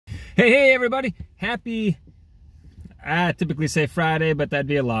Hey everybody, happy, I typically say Friday, but that'd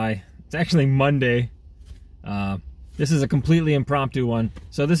be a lie. It's actually Monday. This is a completely impromptu one.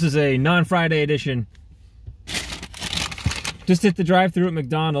 So this is a non-Friday edition. Just hit the drive-thru at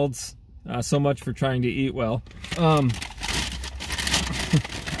McDonald's. So much for trying to eat well. And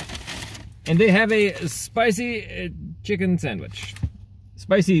they have a spicy chicken sandwich.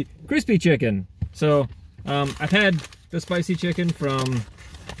 Spicy crispy chicken. So I've had the spicy chicken from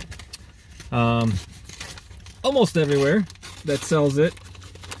almost everywhere that sells it.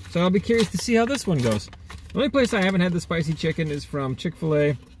 So I'll be curious to see how this one goes. The only place I haven't had the spicy chicken is from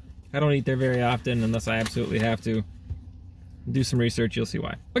Chick-fil-A. I don't eat there very often unless I absolutely have to. Do some research, you'll see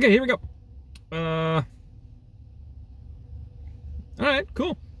why. Okay, here we go. Alright,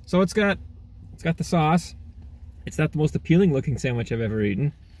 cool. So it's got the sauce. It's not the most appealing looking sandwich I've ever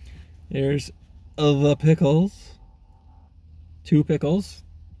eaten. There's the pickles. 2 pickles.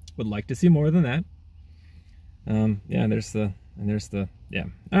 Would like to see more than that. Yeah, there's the, yeah.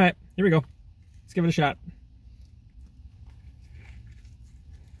 All right, here we go. Let's give it a shot.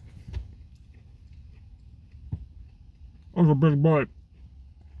 That was a big bite.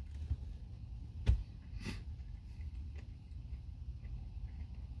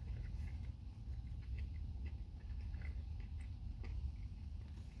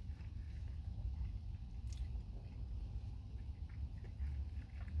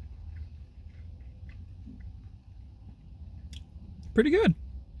 Pretty good.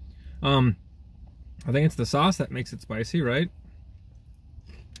 I think it's the sauce that makes it spicy, right?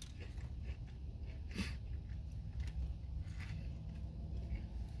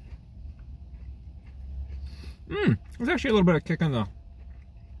 There's actually a little bit of kick on the...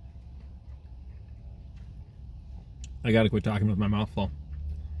 I gotta quit talking with my mouth full.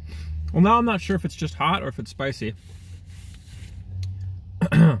 Well, now I'm not sure if it's just hot or if it's spicy.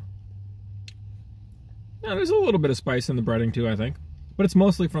 Yeah, there's a little bit of spice in the breading too, I think. But it's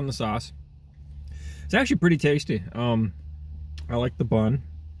mostly from the sauce. It's actually pretty tasty. I like the bun.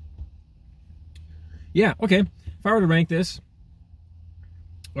 Yeah, okay. If I were to rank this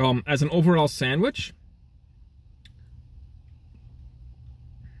as an overall sandwich,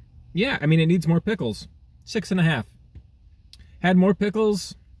 yeah, I mean, it needs more pickles. 6.5. Had more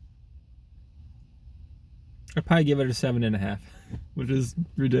pickles, I'd probably give it a 7.5. Which is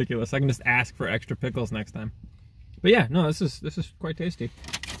ridiculous. I can just ask for extra pickles next time. But yeah, no, this is quite tasty.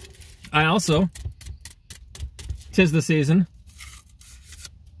 I also, 'tis the season,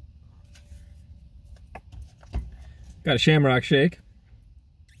 got a Shamrock shake.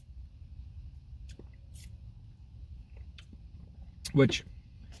 Which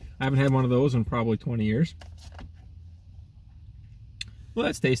I haven't had one of those in probably 20 years. Well,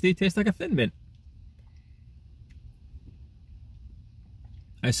 that's tasty. It tastes like a Thin Mint.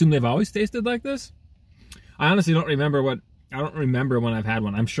 I assume they've always tasted like this. I honestly don't remember I don't remember when I've had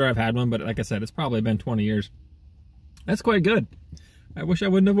one. I'm sure I've had one, but like I said, it's probably been 20 years. That's quite good. I wish I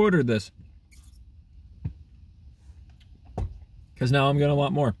wouldn't have ordered this. Because now I'm going to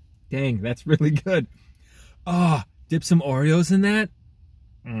want more. Dang, that's really good. Oh, dip some Oreos in that?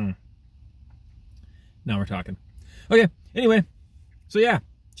 Now we're talking. Okay, anyway. So yeah,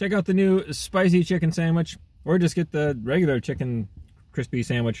 check out the new spicy chicken sandwich. Or just get the regular chicken crispy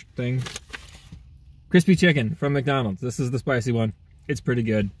sandwich thing. Crispy chicken from McDonald's. This is the spicy one. It's pretty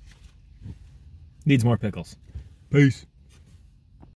good. Needs more pickles. Peace.